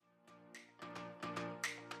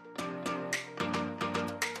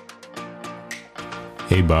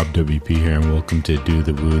Hey, Bob WP here, and welcome to Do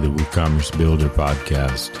the Woo, the WooCommerce Builder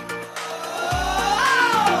podcast.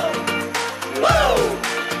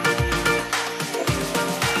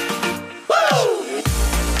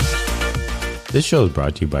 This show is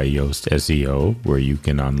brought to you by Yoast SEO, where you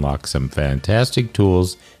can unlock some fantastic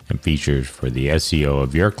tools and features for the SEO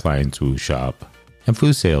of your client's Woo shop, and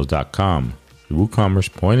FooSales.com, the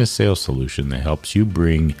WooCommerce point-of-sale solution that helps you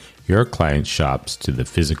bring your client's shops to the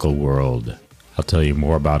physical world. I'll tell you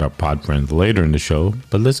more about our pod friends later in the show,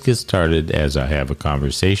 but let's get started as I have a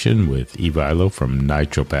conversation with Ivailo from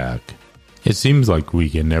NitroPack. It seems like we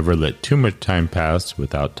can never let too much time pass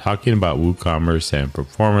without talking about WooCommerce and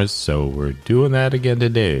performance, so we're doing that again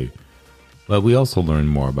today. But we also learn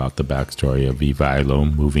more about the backstory of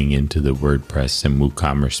Ivailo moving into the WordPress and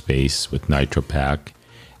WooCommerce space with NitroPack,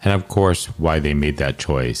 and of course, why they made that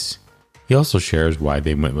choice. He also shares why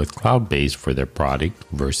they went with cloud-based for their product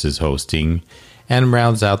versus hosting, and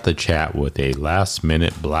rounds out the chat with a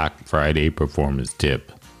last-minute Black Friday performance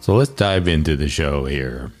tip. So let's dive into the show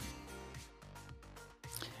here.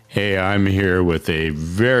 Hey, I'm here with a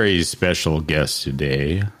very special guest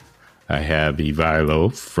today. I have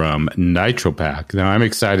Ivailo from NitroPack. Now, I'm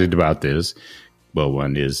excited about this. Well,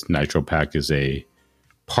 one is NitroPack is a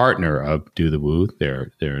partner of Do the Woo.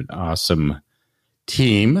 They're an awesome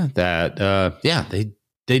team that,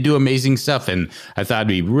 they do amazing stuff. And I thought it'd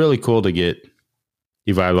be really cool to get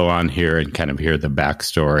Ivailo on here and kind of hear the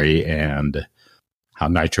backstory and how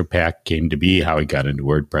NitroPack came to be, how he got into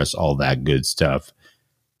WordPress, all that good stuff.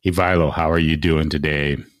 Ivailo, how are you doing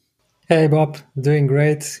today? Hey, Bob. Doing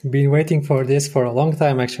great. Been waiting for this for a long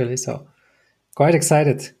time, actually. So quite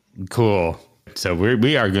excited. Cool. So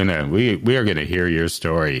we are gonna hear your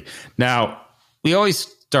story. Now, we always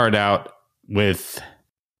start out with,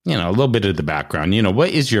 a little bit of the background. What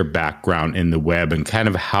is your background in the web and kind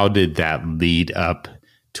of how did that lead up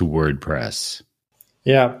to WordPress?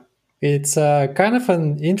 Yeah, it's kind of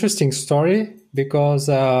an interesting story because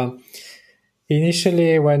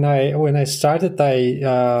initially when I started,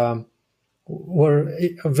 I were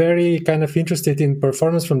very kind of interested in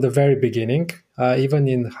performance from the very beginning, even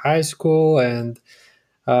in high school and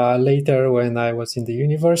later when I was in the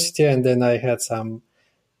university, and then I had some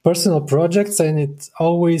personal projects, and it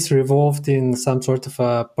always revolved in some sort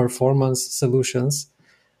of performance solutions.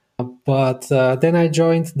 But then I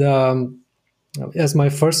joined as my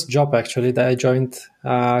first job, actually, I joined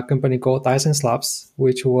a company called iSense Labs,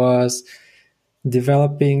 which was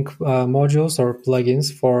developing modules or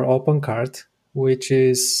plugins for OpenCart, which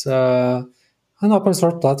is an open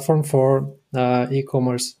source platform for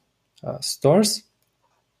e-commerce stores.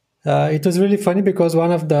 It was really funny because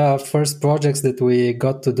one of the first projects that we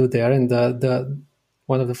got to do there, and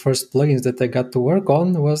one of the first plugins that I got to work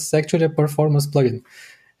on was actually a performance plugin,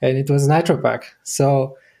 and it was NitroPack.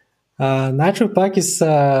 So NitroPack is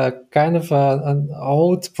kind of an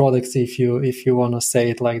old product, if you want to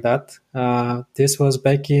say it like that. This was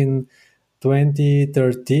back in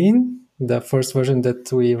 2013, the first version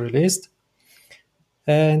that we released,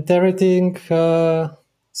 and everything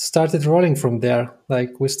started rolling from there.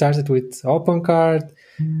 Like, we started with OpenCart.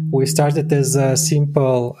 We started as a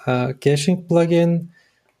simple caching plugin,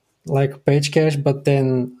 like Page Cache, but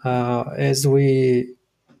then as we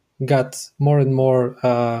got more and more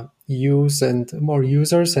use and more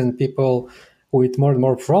users and people with more and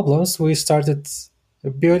more problems, we started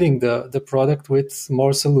building the product with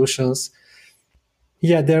more solutions.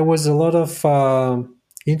 Yeah, there was a lot of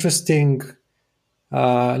interesting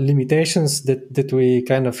limitations that we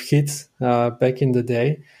kind of hit back in the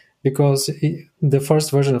day, because the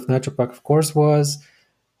first version of NitroPack, of course, was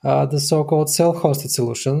the so-called self-hosted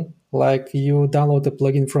solution. Like, you download the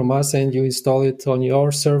plugin from us and you install it on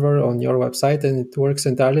your server, on your website, and it works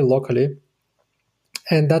entirely locally.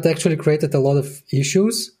 And that actually created a lot of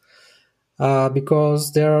issues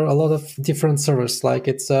because there are a lot of different servers. Like,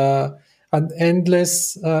 it's an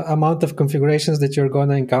endless amount of configurations that you're going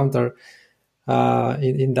to encounter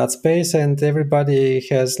in that space, and everybody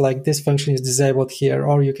has like, this function is disabled here,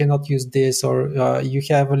 or you cannot use this, or you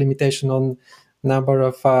have a limitation on number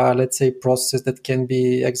of let's say processes that can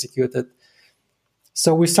be executed.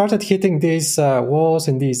 So we started hitting these walls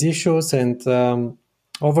and these issues, and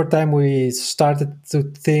over time we started to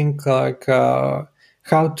think like how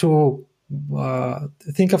to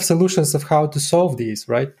think of solutions of how to solve these,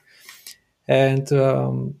 right? And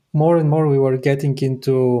more and more we were getting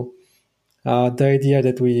into the idea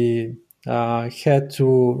that we had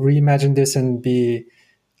to reimagine this and be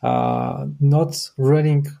not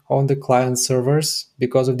running on the client servers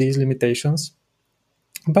because of these limitations.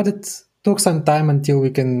 But it took some time until we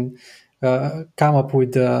can come up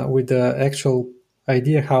with the actual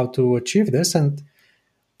idea how to achieve this. And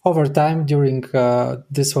over time, during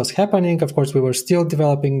this was happening, of course, we were still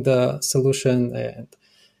developing the solution, and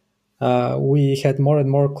we had more and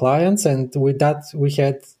more clients, and with that, we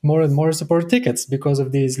had more and more support tickets because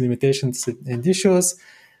of these limitations and issues.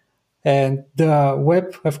 And the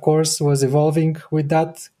web, of course, was evolving with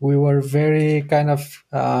that. We were very kind of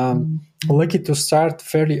lucky to start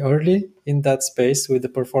fairly early in that space with the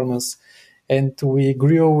performance, and we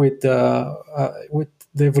grew with the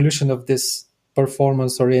evolution of this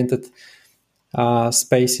performance-oriented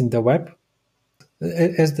space in the web.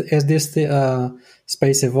 As this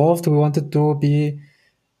space evolved, we wanted to be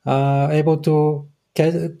able to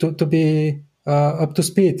get to be up to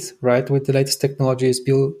speed, right, with the latest technologies,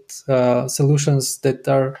 build solutions that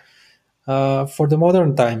are for the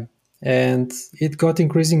modern time. And it got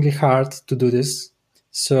increasingly hard to do this.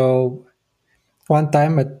 So one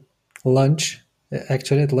time at lunch,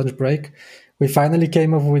 actually at lunch break, we finally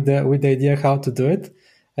came up with the idea how to do it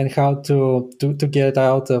and how to get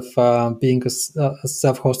out of being a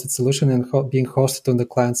self-hosted solution and being hosted on the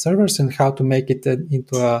client servers, and how to make it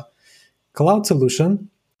into a cloud solution.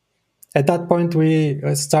 At that point, we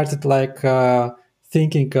started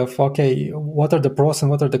thinking of, okay, what are the pros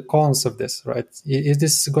and what are the cons of this, right? Is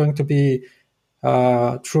this going to be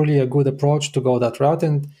truly a good approach to go that route?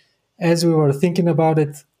 And as we were thinking about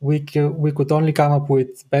it, we could only come up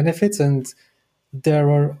with benefits, and there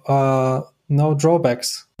were no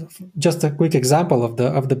drawbacks. Just a quick example of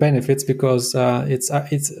the benefits, because it's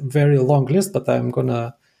a very long list, but I'm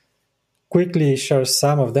gonna quickly share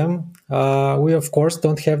some of them. We of course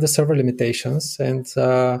don't have the server limitations, and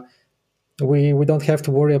we don't have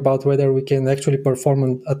to worry about whether we can actually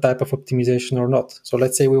perform a type of optimization or not. So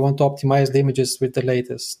let's say we want to optimize the images with the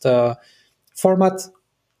latest format,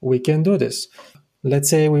 we can do this. Let's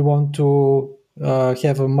say we want to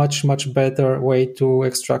have a much better way to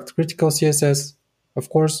extract critical CSS. Of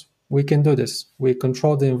course, we can do this. We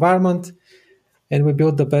control the environment and we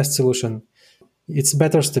build the best solution. It's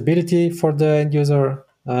better stability for the end user.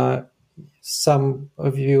 Some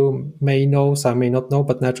of you may know, some may not know,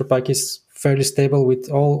 but NitroPack is fairly stable with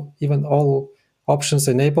all options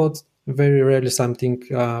enabled. Very rarely something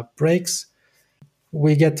breaks.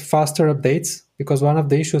 We get faster updates, because one of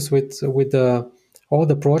the issues with the old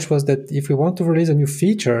approach was that if we want to release a new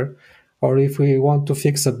feature, or if we want to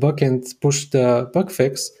fix a bug and push the bug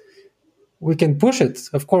fix, we can push it,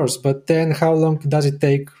 of course, but then how long does it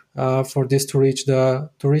take for this to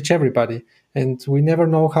reach everybody? And we never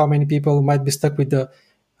know how many people might be stuck with the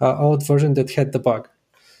old version that had the bug.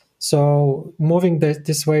 So moving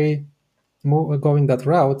this way, going that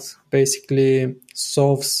route, basically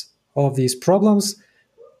solves all of these problems,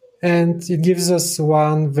 and it gives us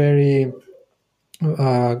one very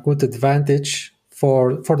good advantage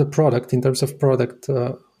for the product in terms of product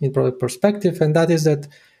perspective, and that is that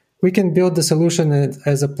we can build the solution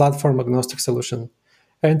as a platform agnostic solution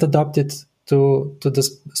and adopt it to the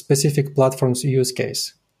specific platform's use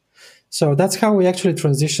case. So that's how we actually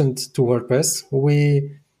transitioned to WordPress.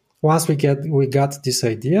 Once we got this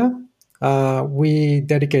idea, we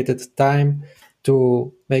dedicated time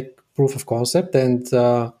to make proof of concept and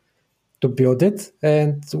to build it,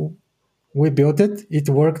 and we built it. It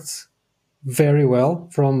worked very well,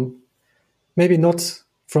 from maybe not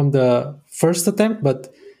from the first attempt,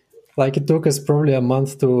 but it took us probably a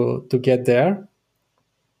month to get there.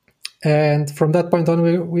 And from that point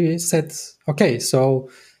on, we said, okay, so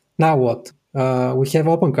now what? We have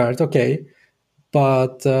OpenCart, okay,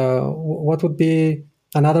 but what would be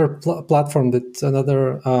another platform,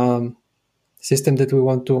 another system that we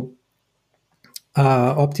want to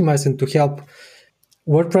optimize and to help?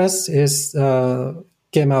 WordPress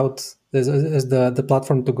came out as the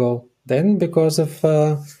platform to go then, because of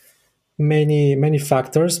many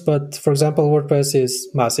factors. But for example, WordPress is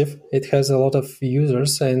massive. It has a lot of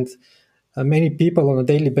users, and many people on a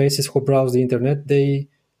daily basis who browse the internet, they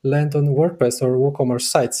land on WordPress or WooCommerce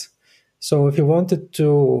sites. So if you wanted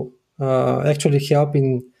to actually help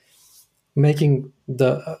in making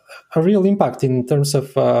a real impact in terms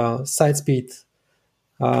of site speed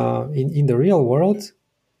in the real world,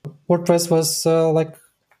 WordPress was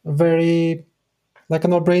very a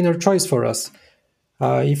no-brainer choice for us.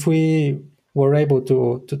 If we were able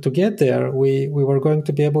to get there, we were going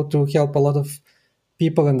to be able to help a lot of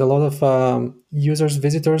people, and a lot of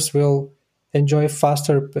visitors will enjoy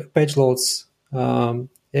faster page loads on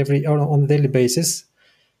a daily basis.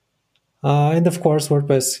 And of course,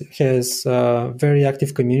 WordPress has a very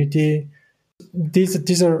active community.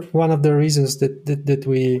 These are one of the reasons that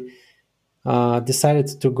we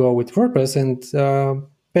decided to go with WordPress, and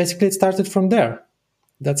basically it started from there.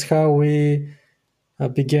 That's how we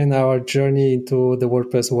began our journey into the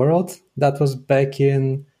WordPress world. That was back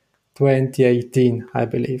in 2018, I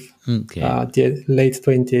believe. Okay. The late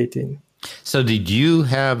 2018. So did you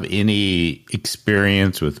have any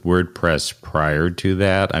experience with WordPress prior to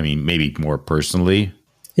that? I mean, maybe more personally?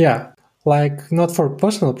 Yeah, like not for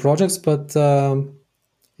personal projects, but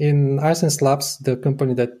in iSense Labs, the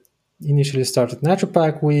company that initially started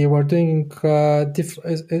NaturePack, we were doing,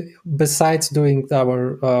 besides doing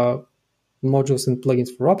our modules and plugins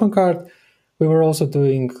for OpenCart, we were also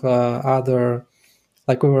doing other,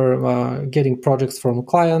 like we were getting projects from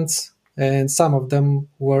clients, and some of them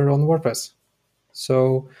were on WordPress.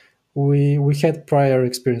 So we had prior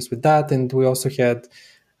experience with that, and we also had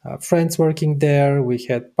friends working there. We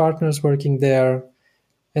had partners working there,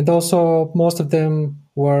 and also most of them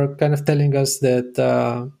were kind of telling us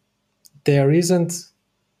that there isn't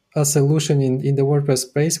a solution in the WordPress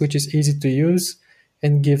space which is easy to use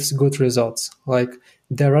and gives good results. Like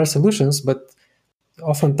there are solutions, but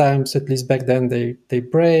oftentimes, at least back then, they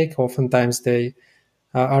break. Oftentimes they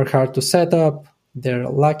are hard to set up. They're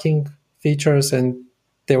lacking features, and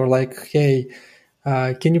they were like, "Hey,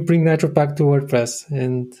 can you bring NaturePack to WordPress?"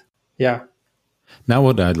 And yeah. Now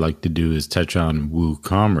what I'd like to do is touch on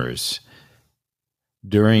WooCommerce.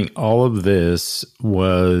 During all of this,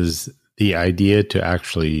 was the idea to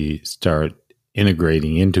actually start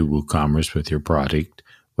integrating into WooCommerce with your product?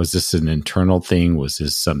 Was this an internal thing? Was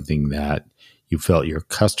this something that you felt your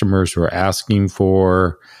customers were asking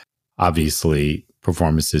for? Obviously,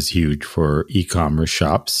 performance is huge for e-commerce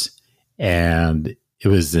shops, and it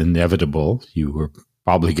was inevitable. You were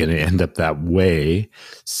probably going to end up that way.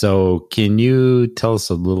 So can you tell us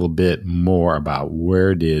a little bit more about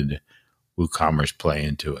where did WooCommerce play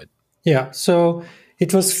into it? Yeah, so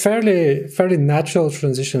it was fairly natural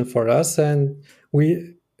transition for us, and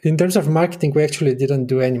we, in terms of marketing, we actually didn't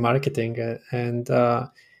do any marketing, and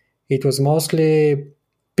it was mostly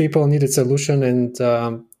people needed solution, and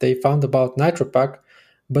they found about NaturePack.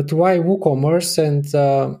 But why WooCommerce and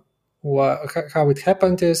how it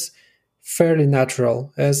happened is fairly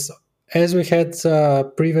natural, as we had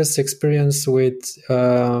previous experience with.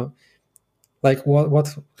 Like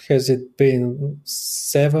what has it been,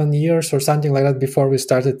 7 years or something like that before we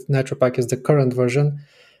started NaturePack as the current version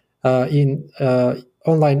in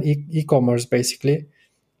online e-commerce basically.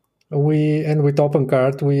 And with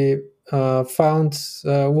OpenCart we found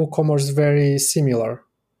WooCommerce very similar.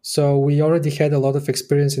 So we already had a lot of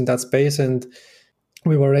experience in that space, and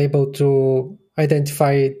we were able to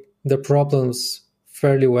identify the problems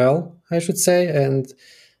fairly well, I should say, and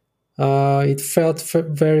it felt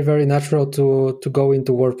very, very natural to go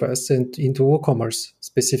into WordPress and into WooCommerce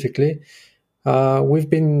specifically. We've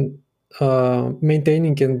been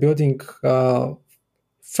maintaining and building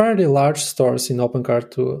fairly large stores in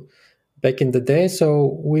OpenCart back in the day,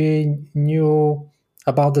 so we knew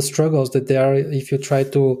about the struggles that there are if you try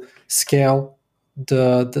to scale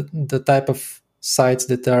the type of sites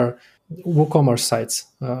that are WooCommerce sites.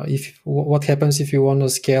 What happens if you want to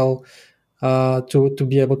scale to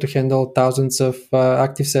be able to handle thousands of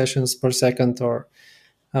active sessions per second, or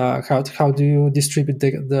how do you distribute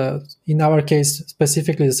the in our case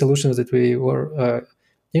specifically the solutions that we were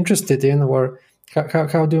interested in were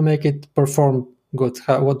how do you make it perform good?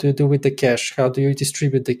 What do you do with the cache? How do you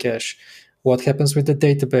distribute the cache? What happens with the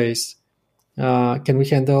database? Can we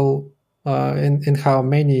handle and how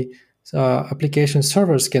many application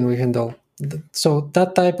servers can we handle? So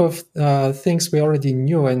that type of things we already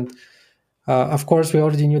knew, and of course, we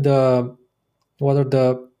already knew what are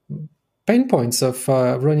the pain points of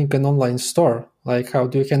running an online store. Like how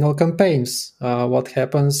do you handle campaigns? What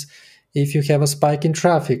happens if you have a spike in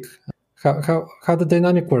traffic? How the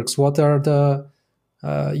dynamic works? What are the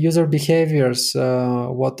user behaviors?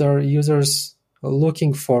 What are users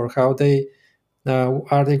looking for? How they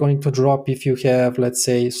are they going to drop if you have, let's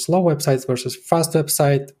say, slow websites versus fast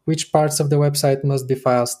website? Which parts of the website must be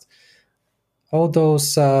fast? All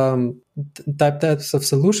those types of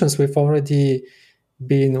solutions we've already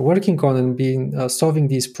been working on and been solving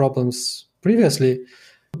these problems previously.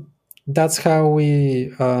 That's how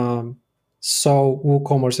we saw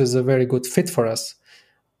WooCommerce as a very good fit for us.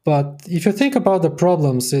 But if you think about the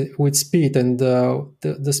problems with speed and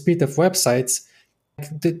the speed of websites,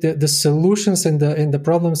 the solutions and the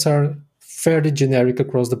problems are fairly generic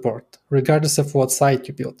across the board, regardless of what site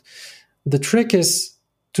you build. The trick is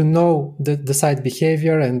to know the site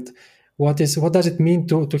behavior and what does it mean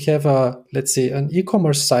to have let's say an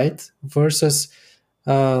e-commerce site versus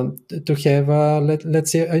to have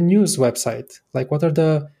let's say a news website. Like what are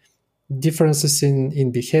the differences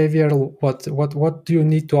in behavior? What do you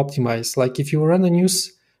need to optimize? Like if you run a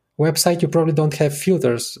news website, you probably don't have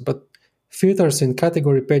filters, but filters in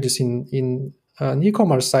category pages in an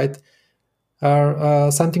e-commerce site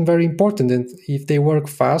are something very important. And if they work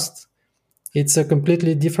fast, it's a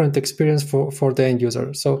completely different experience for the end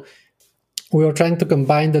user. So we were trying to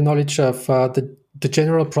combine the knowledge of the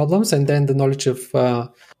general problems and then the knowledge of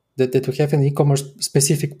that we have in e-commerce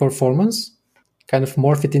specific performance, kind of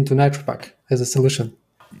morph it into NitroPack as a solution.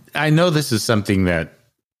 I know this is something that,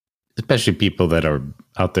 especially people that are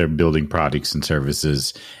out there building products and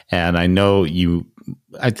services, and I know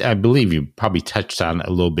I believe you probably touched on it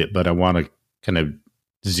a little bit, but I want to kind of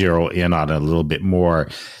zero in on it a little bit more.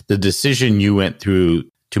 The decision you went through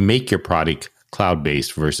to make your product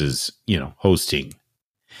cloud-based versus, hosting.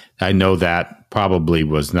 I know that probably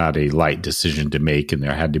was not a light decision to make, and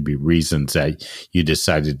there had to be reasons that you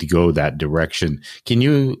decided to go that direction. Can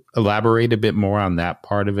you elaborate a bit more on that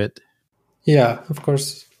part of it? Yeah, of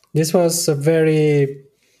course. This was a very,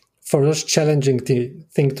 for us, challenging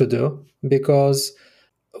thing to do, because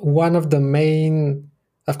one of the main,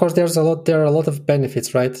 of course, there are a lot of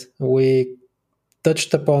benefits, right? We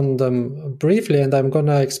touched upon them briefly, and I'm going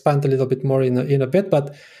to expand a little bit more in a bit.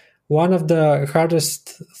 But one of the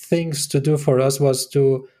hardest things to do for us was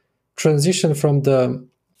to transition from the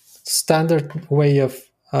standard way of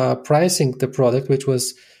pricing the product, which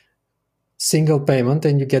was single payment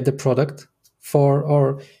and you get the product,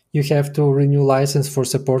 or you have to renew license for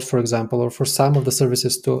support, for example, or for some of the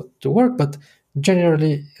services to work. But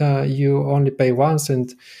generally, you only pay once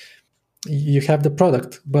and you have the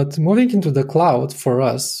product. But moving into the cloud for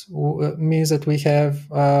us means that we have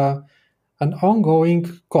an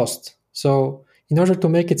ongoing cost. So in order to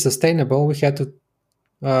make it sustainable, we had to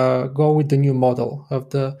go with the new model of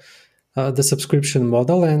the subscription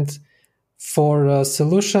model. And for a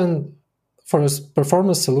solution, for a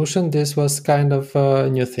performance solution, this was kind of a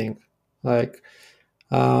new thing. Like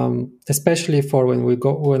especially for when we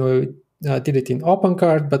did it in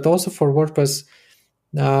OpenCart, but also for WordPress.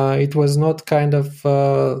 It was not kind of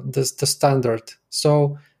the standard.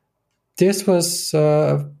 So this was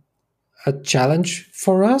a challenge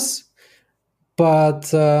for us,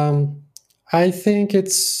 but I think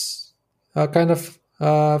it's kind of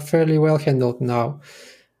fairly well handled now.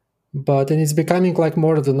 And it's becoming like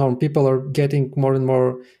more of the norm. People are getting more and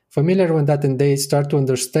more familiar with that, and they start to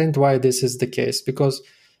understand why this is the case. Because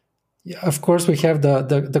of course, we have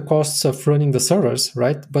the costs of running the servers,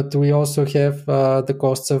 right? But we also have the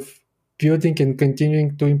costs of building and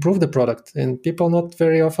continuing to improve the product. And people not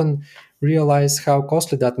very often realize how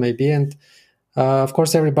costly that may be. And of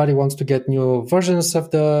course, everybody wants to get new versions of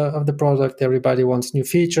the product. Everybody wants new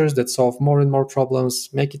features that solve more and more problems,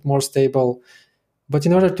 make it more stable. But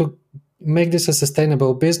in order to make this a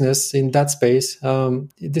sustainable business in that space,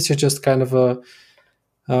 this is just kind of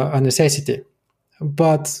a necessity.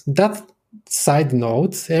 But that side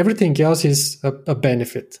note, everything else is a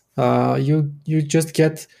benefit. You just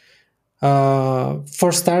get,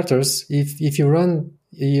 for starters, if you run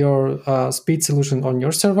your speed solution on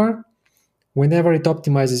your server, whenever it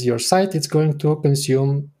optimizes your site, it's going to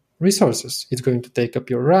consume resources. It's going to take up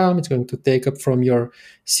your RAM. It's going to take up from your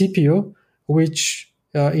CPU, which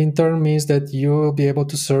in turn means that you will be able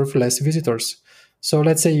to serve less visitors. So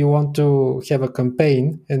let's say you want to have a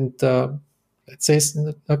campaign, and let's say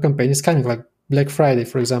a campaign is coming, like Black Friday,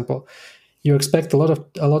 for example. You expect a lot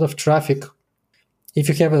of traffic. If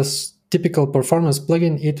you have a typical performance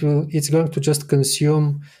plugin, it's going to just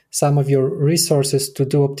consume some of your resources to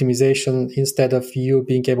do optimization instead of you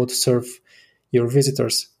being able to serve your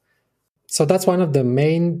visitors. So that's one of the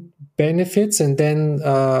main benefits. And then,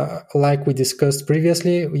 like we discussed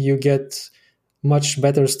previously, you get much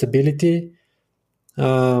better stability.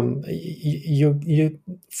 For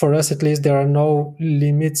us at least, there are no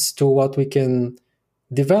limits to what we can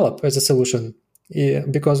develop as a solution,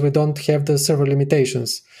 because we don't have the server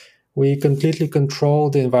limitations. We completely control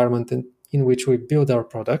the environment in which we build our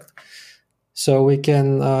product, so we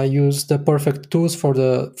can use the perfect tools for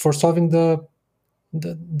solving the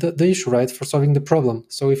issue, right? For solving the problem.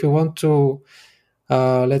 So if you want to,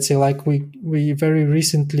 let's say, like we very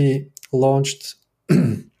recently launched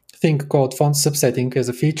thing called font subsetting as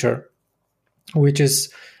a feature, which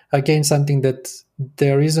is again something that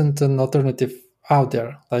there isn't an alternative out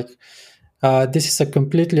there. Like this is a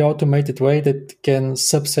completely automated way that can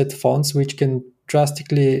subset fonts, which can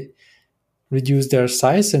drastically reduce their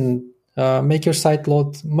size and make your site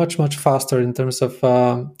load much faster in terms of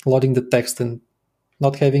loading the text and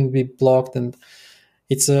not having to be blocked. And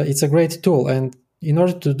it's a great tool. And in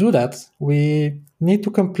order to do that, we need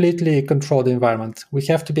to completely control the environment. We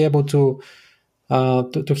have to be able to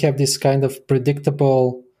have this kind of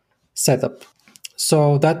predictable setup.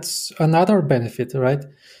 So that's another benefit, right?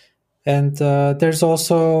 And there's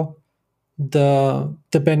also the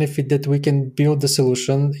benefit that we can build the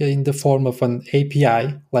solution in the form of an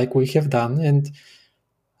API, like we have done, and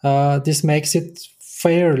this makes it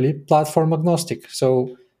fairly platform agnostic.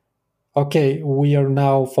 So, okay, we are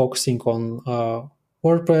now focusing on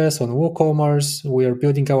WordPress, on WooCommerce. We are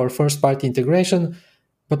building our first-party integration,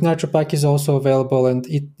 but NitroPack is also available, and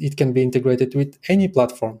it can be integrated with any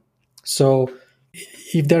platform. So,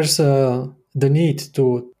 if there's the need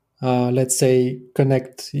to let's say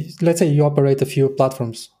you operate a few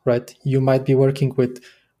platforms, right? You might be working with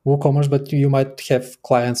WooCommerce, but you might have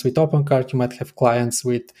clients with OpenCart, you might have clients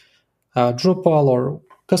with Drupal or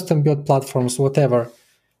custom built platforms, whatever.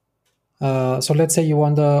 So let's say you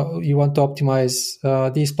want to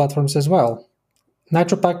optimize these platforms as well.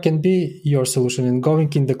 NitroPack can be your solution, and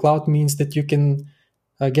going in the cloud means that you can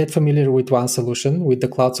get familiar with one solution, with the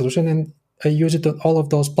cloud solution, and use it on all of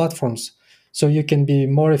those platforms. So you can be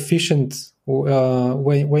more efficient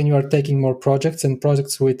when you are taking more projects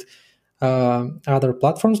with other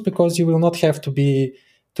platforms, because you will not have to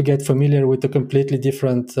get familiar with a completely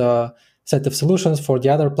different set of solutions. For the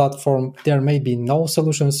other platform, there may be no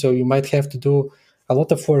solutions, so you might have to do a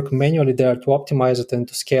lot of work manually there to optimize it and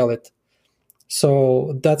to scale it.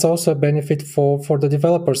 So that's also a benefit for the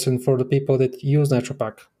developers and for the people that use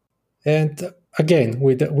NitroPack. And again,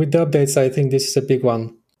 with the updates, I think this is a big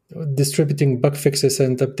one. Distributing bug fixes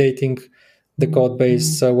and updating the code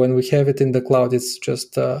base. So when we have it in the cloud, it's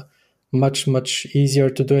just much easier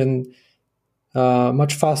to do and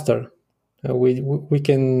much faster. We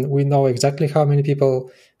know exactly how many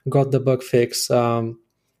people got the bug fix.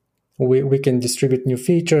 We can distribute new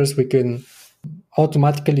features. We can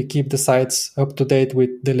automatically keep the sites up to date with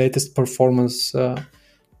the latest performance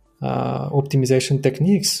optimization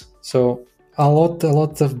techniques. So a lot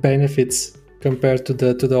of benefits compared to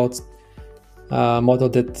the old model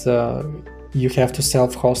that you have to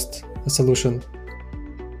self-host a solution.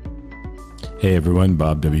 Hey everyone,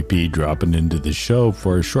 Bob WP dropping into the show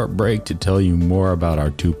for a short break to tell you more about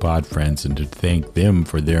our two pod friends and to thank them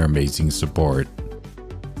for their amazing support.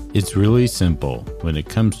 It's really simple when it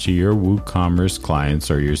comes to your WooCommerce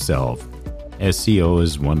clients or yourself. SEO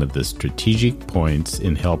is one of the strategic points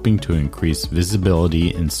in helping to increase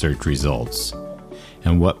visibility in search results.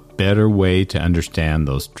 And what better way to understand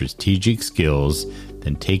those strategic skills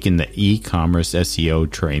than taking the e-commerce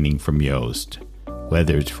SEO training from Yoast?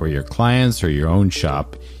 Whether it's for your clients or your own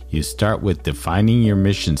shop, you start with defining your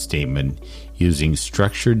mission statement using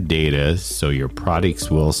structured data so your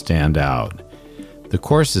products will stand out. The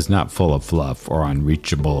course is not full of fluff or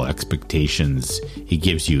unreachable expectations. It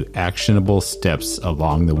gives you actionable steps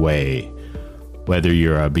along the way. Whether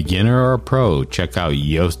you're a beginner or a pro, check out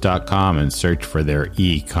Yoast.com and search for their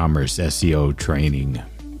e-commerce SEO training.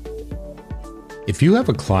 If you have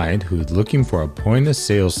a client who is looking for a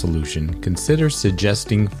point-of-sale solution, consider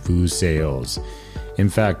suggesting FooSales. In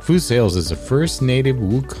fact, FooSales is the first native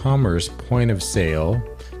WooCommerce point-of-sale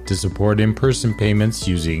to support in-person payments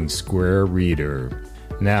using Square Reader.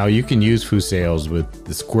 Now, you can use FooSales with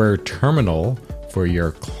the Square Terminal for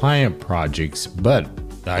your client projects, but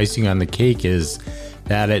the icing on the cake is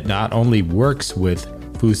that it not only works with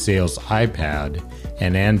FooSales iPad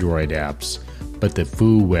and Android apps, but the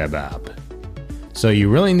Foo web app. So you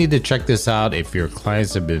really need to check this out if your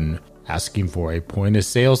clients have been asking for a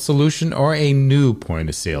point-of-sale solution or a new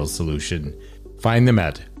point-of-sale solution. Find them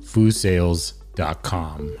at FooSales.com.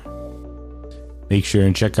 Make sure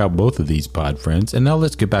and check out both of these pod friends. And now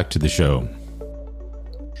let's get back to the show.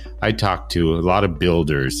 I talk to a lot of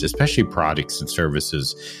builders, especially products and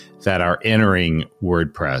services that are entering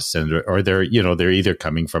WordPress, or they're either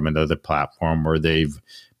coming from another platform, or they've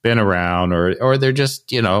been around, or they're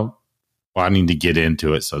just wanting to get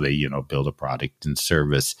into it, so they build a product and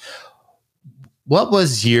service. What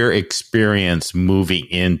was your experience moving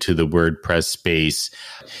into the WordPress space?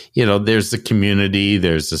 There's the community,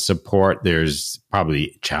 there's the support, there's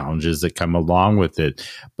probably challenges that come along with it.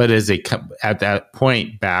 But at that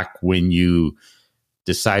point back when you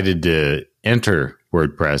decided to enter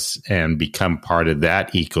WordPress and become part of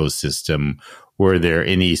that ecosystem, were there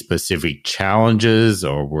any specific challenges,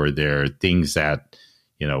 or were there things that,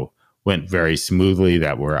 went very smoothly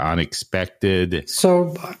that were unexpected?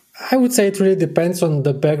 So I would say it really depends on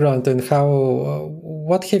the background and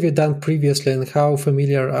what have you done previously, and how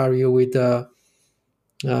familiar are you with an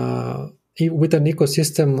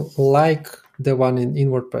ecosystem like the one in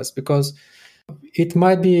WordPress, because it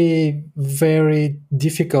might be very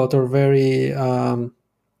difficult or very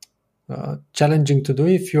challenging to do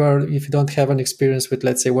if you don't have an experience with,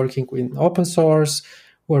 let's say, working in open source,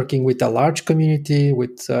 working with a large community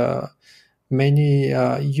with many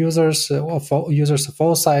users of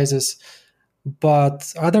all sizes.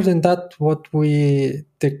 But other than that, what we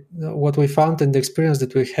found and the experience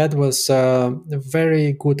that we had was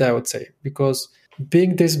very good, I would say, because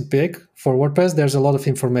being this big for WordPress, there's a lot of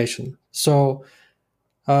information. So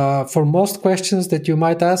for most questions that you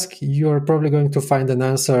might ask, you're probably going to find an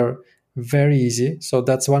answer very easy. So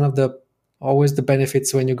that's one of the always the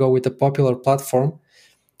benefits when you go with a popular platform.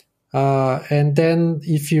 And then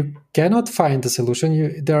if you cannot find the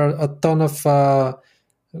solution, there are a ton of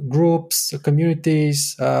groups,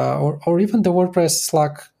 communities, or even the WordPress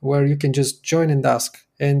Slack where you can just join and ask.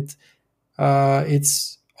 And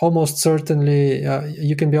it's almost certainly,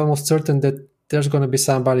 you can be almost certain that there's going to be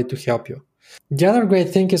somebody to help you. The other great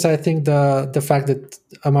thing is, I think, the fact that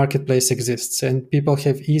a marketplace exists and people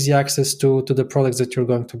have easy access to the products that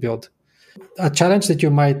you're going to build. A challenge that you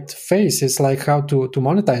might face is like how to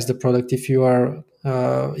monetize the product if you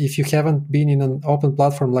haven't been in an open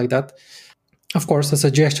platform like that. Of course, a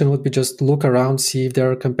suggestion would be just look around, see if there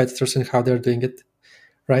are competitors and how they're doing it,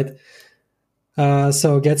 right?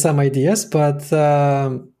 So get some ideas, but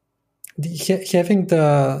having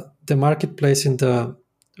the marketplace in the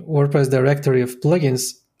WordPress directory of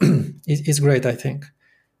plugins is great, I think.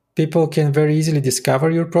 People can very easily discover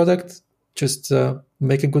your product, just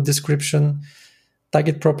make a good description, tag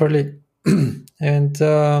it properly, and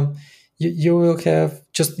you will have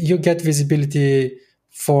you get visibility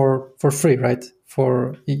for free, right?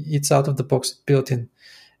 It's out of the box, built in,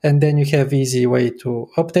 and then you have easy way to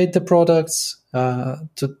update the products, to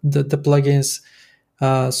the plugins,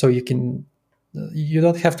 so you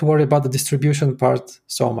don't have to worry about the distribution part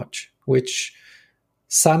so much, which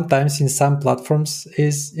sometimes in some platforms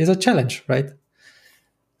is a challenge, right?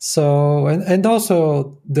 So, and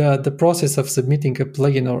also the process of submitting a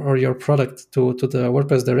plugin or your product to the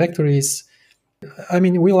WordPress directories, I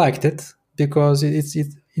mean, we liked it because it's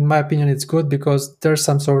in my opinion, it's good because there's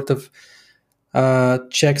some sort of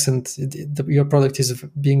checks and your product is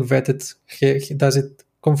being vetted. Does it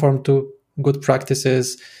conform to good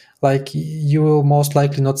practices? Like, you will most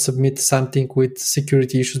likely not submit something with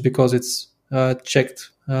security issues because it's checked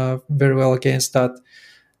very well against that.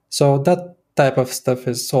 So that type of stuff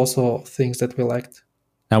is also things that we liked.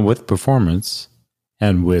 Now, with performance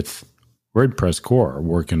and with WordPress core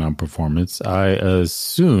working on performance, I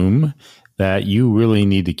assume that you really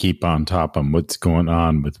need to keep on top of what's going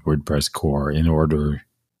on with WordPress core in order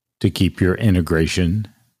to keep your integration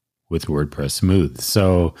with WordPress smooth.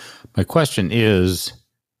 So my question is,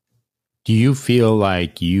 do you feel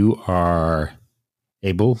like you are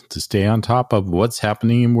able to stay on top of what's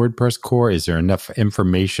happening in WordPress core? Is there enough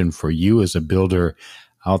information for you as a builder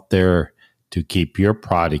out there to keep your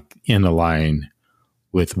product in line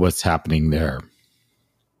with what's happening there?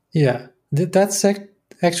 Yeah, that's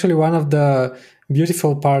actually one of the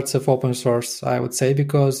beautiful parts of open source, I would say,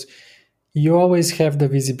 because you always have the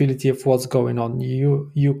visibility of what's going on.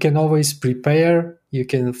 You can always prepare, you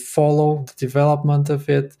can follow the development of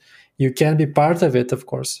it, you can be part of it, of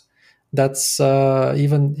course. That's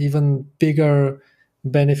even bigger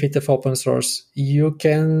benefit of open source. You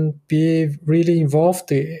can be really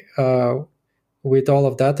involved with all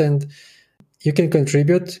of that, and you can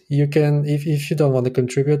contribute. You can, if you don't want to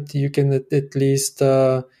contribute, you can at least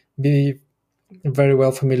be very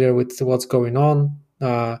well familiar with what's going on,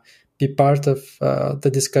 be part of the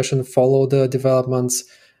discussion, follow the developments.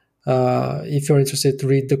 If you're interested,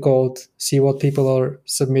 read the code, see what people are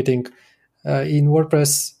submitting. In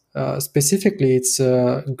WordPress specifically, it's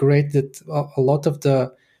great that a lot of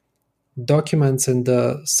the documents and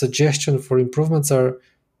the suggestion for improvements are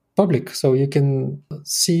public, so you can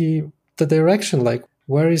see the direction, like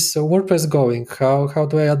where is WordPress going, how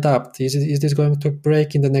do I adapt, is this going to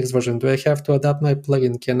break in the next version, do I have to adapt my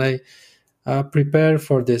plugin, can I prepare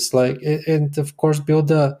for this, like, and of course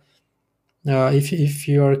build if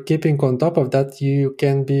you are keeping on top of that, you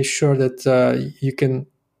can be sure that you can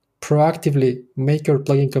proactively make your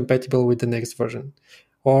plugin compatible with the next version,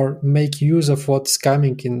 or make use of what's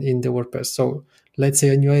coming in the WordPress. So let's say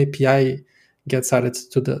a new API gets added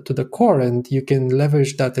to the core, and you can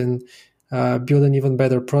leverage that and build an even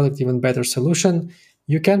better product, even better solution.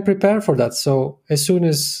 You can prepare for that. So as soon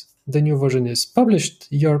as the new version is published,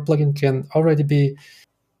 your plugin can already be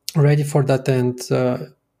ready for that, and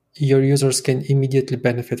your users can immediately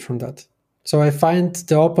benefit from that. So I find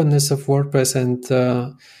the openness of WordPress and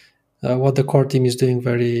what the core team is doing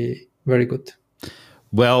very, very good.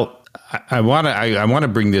 Well, I want to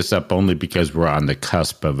bring this up only because we're on the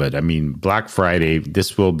cusp of it. I mean, Black Friday,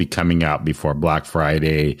 this will be coming out before Black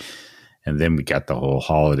Friday. And then we got the whole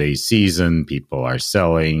holiday season. People are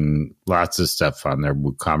selling lots of stuff on their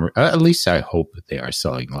WooCommerce. At least I hope they are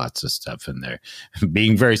selling lots of stuff and they're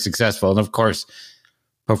being very successful. And of course,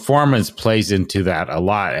 performance plays into that a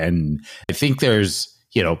lot. And I think there's,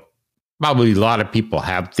 probably a lot of people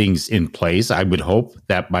have things in place. I would hope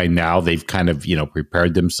that by now they've kind of,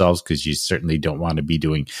 prepared themselves, because you certainly don't want to be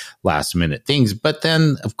doing last minute things. But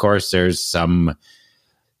then, of course, there's some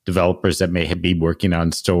developers that may be working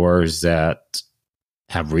on stores that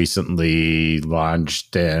have recently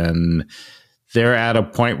launched, and they're at a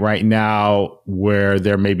point right now where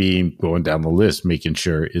they're maybe going down the list, making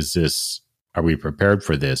sure, are we prepared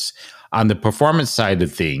for this? On the performance side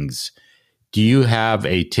of things, do you have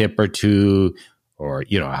a tip or two, or,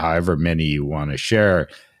 however many you want to share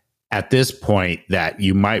at this point, that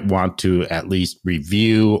you might want to at least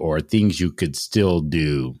review, or things you could still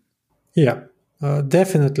do? Yeah.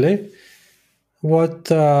 Definitely.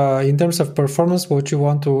 What in terms of performance, what you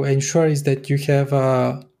want to ensure is that you have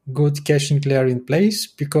a good caching layer in place,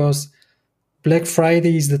 because Black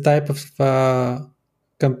Friday is the type of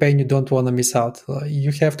campaign you don't want to miss out.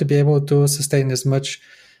 You have to be able to sustain as much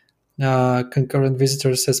concurrent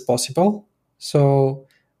visitors as possible. So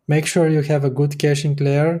make sure you have a good caching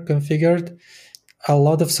layer configured. A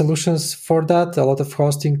lot of solutions for that, a lot of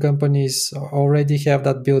hosting companies already have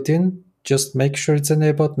that built in. Just make sure it's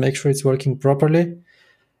enabled, make sure it's working properly.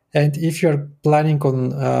 And if you're planning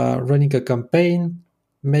on running a campaign,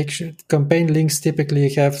 make sure campaign links typically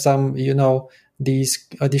have some, these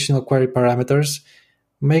additional query parameters.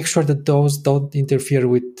 Make sure that those don't interfere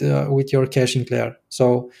with your caching layer.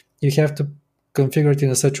 So you have to configure it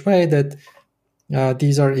in a such way that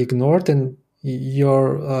these are ignored, and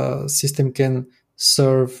your system can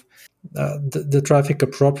serve the traffic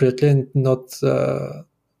appropriately, and not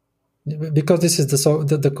because this is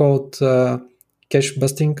the code cache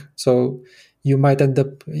busting. So you might end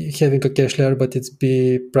up having a cache layer, but it's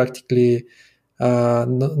be practically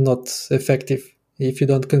not effective if you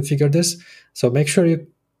don't configure this. So make sure you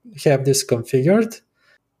have this configured.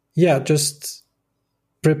 Yeah, just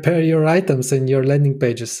prepare your items and your landing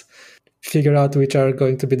pages. Figure out which are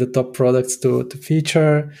going to be the top products to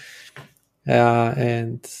feature,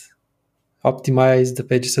 and optimize the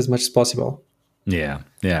pages as much as possible. Yeah.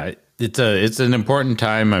 It's an important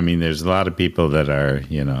time. I mean, there's a lot of people that are,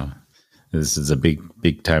 this is a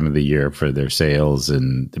big time of the year for their sales,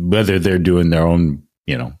 and whether they're doing their own,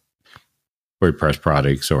 WordPress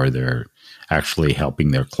products, or they're actually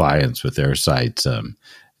helping their clients with their sites.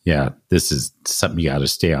 This is something you got to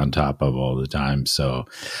stay on top of all the time. So,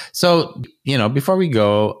 before we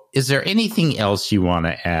go, is there anything else you want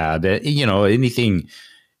to add? Anything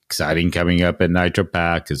exciting coming up at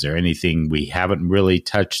NitroPack? Is there anything we haven't really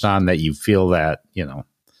touched on that you feel that,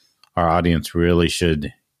 our audience really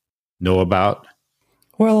should know about?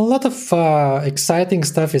 Well, a lot of exciting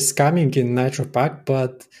stuff is coming in NitroPack,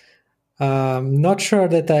 but not sure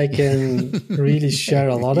that I can really share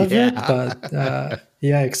a lot of it. But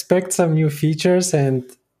expect some new features and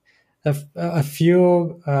a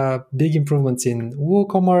few big improvements in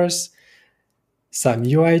WooCommerce, some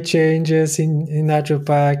UI changes in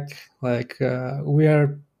NitroPack. Like we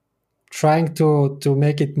are trying to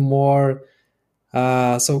make it more.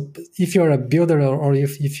 So if you're a builder, or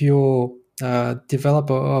if you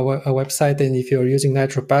develop a website, and if you're using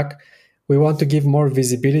NitroPack, we want to give more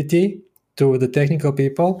visibility to the technical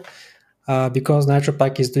people, because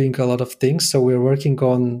NitroPack is doing a lot of things. So we're working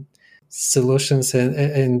on solutions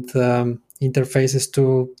and interfaces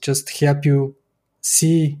to just help you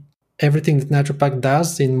see everything that NitroPack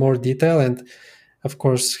does in more detail, and of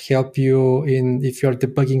course help you in if you're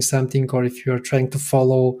debugging something, or if you're trying to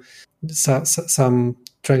follow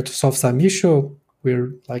trying to solve some issue.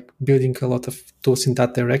 We're like building a lot of tools in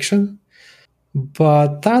that direction.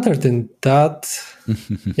 But other than that,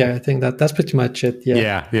 I think that's pretty much it.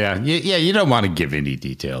 Yeah. You don't want to give any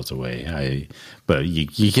details away, but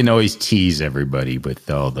you can always tease everybody with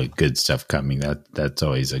all the good stuff coming. That's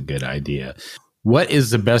always a good idea. What is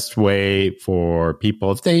the best way for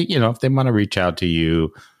people, if they want to reach out to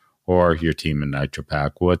you or your team in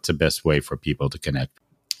NitroPack? What's the best way for people to connect?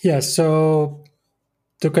 Yeah, so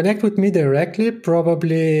to connect with me directly,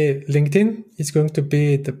 probably LinkedIn is going to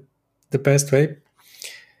be the best way.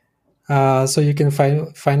 So you can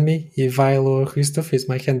find me. Ivailo Christoph is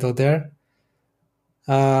my handle there.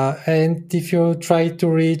 And if you try to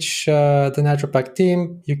reach the NitroPack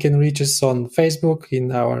team, you can reach us on Facebook,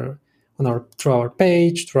 through our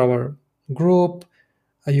page, through our group.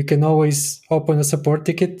 You can always open a support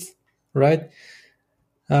ticket, right?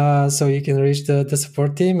 So you can reach the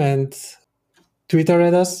support team and Twitter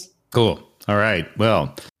at us. Cool. All right.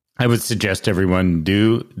 Well, I would suggest everyone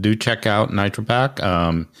do check out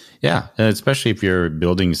NitroPack. Yeah, especially if you're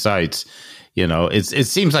building sites. It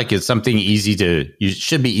seems like it's something you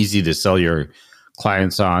should be easy to sell your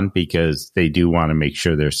clients on, because they do want to make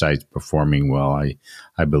sure their site's performing well.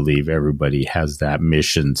 I believe everybody has that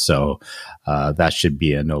mission, so that should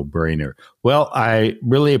be a no-brainer. Well, I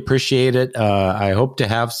really appreciate it. I hope to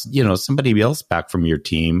have somebody else back from your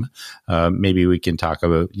team. Maybe we can talk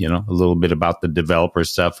about a little bit about the developer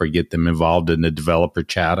stuff, or get them involved in the developer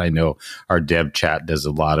chat. I know our dev chat does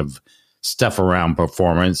a lot of stuff around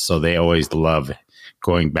performance, so they always love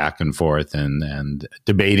going back and forth and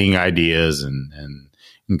debating ideas and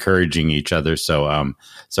encouraging each other. So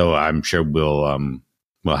I'm sure we'll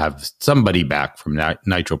have somebody back from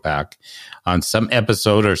NitroPack on some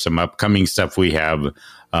episode, or some upcoming stuff we have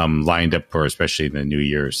lined up for, especially in the new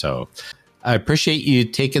year. So I appreciate you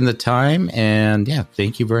taking the time, and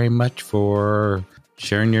thank you very much for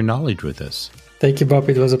sharing your knowledge with us. Thank you, Bob.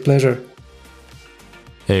 It was a pleasure.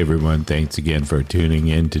 Hey everyone, thanks again for tuning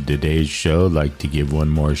in to today's show. I'd like to give one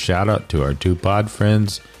more shout out to our two pod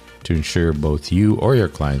friends to ensure both you or your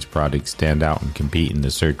client's products stand out and compete in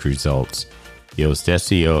the search results. Yoast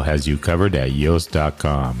SEO has you covered at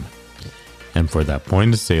yoast.com. And for that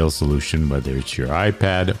point of sale solution, whether it's your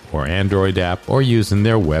iPad or Android app or using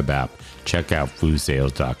their web app, check out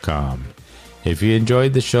flusales.com. If you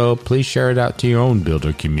enjoyed the show, please share it out to your own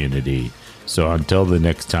builder community. So until the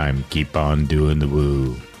next time, keep on doing the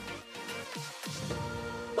woo.